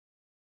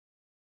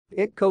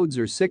IC codes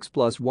or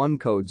 6+1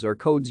 codes are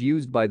codes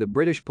used by the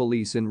British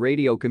police in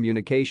radio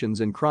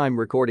communications and crime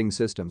recording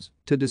systems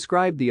to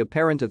describe the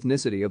apparent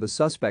ethnicity of a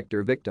suspect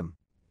or victim.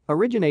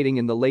 Originating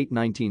in the late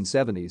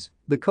 1970s,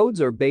 the codes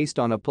are based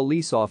on a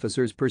police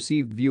officer's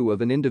perceived view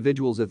of an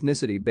individual's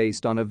ethnicity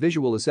based on a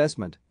visual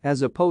assessment,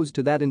 as opposed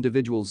to that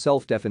individual's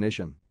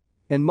self-definition.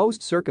 In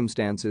most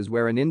circumstances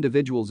where an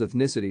individual's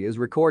ethnicity is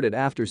recorded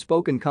after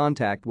spoken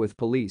contact with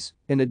police,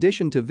 in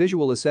addition to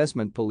visual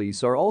assessment,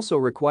 police are also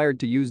required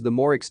to use the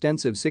more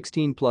extensive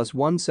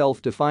 16+1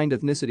 self-defined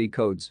ethnicity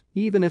codes,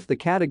 even if the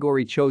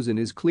category chosen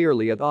is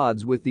clearly at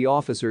odds with the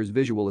officer's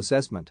visual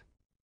assessment.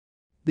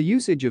 The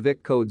usage of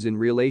IC codes in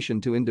relation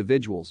to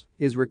individuals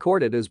is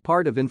recorded as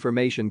part of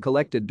information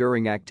collected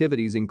during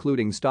activities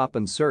including stop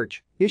and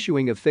search,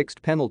 issuing of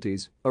fixed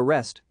penalties,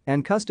 arrest,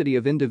 and custody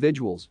of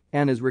individuals,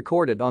 and is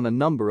recorded on a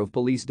number of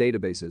police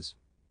databases.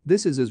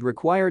 This is as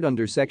required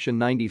under Section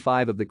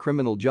 95 of the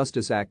Criminal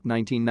Justice Act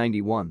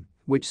 1991,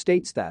 which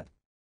states that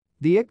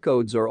the IC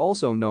codes are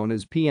also known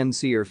as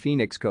PNC or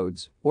Phoenix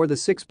codes, or the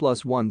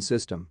 6+1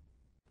 system.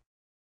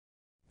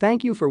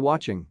 Thank you for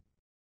watching.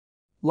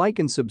 Like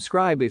and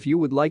subscribe if you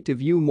would like to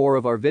view more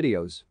of our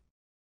videos.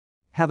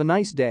 Have a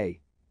nice day.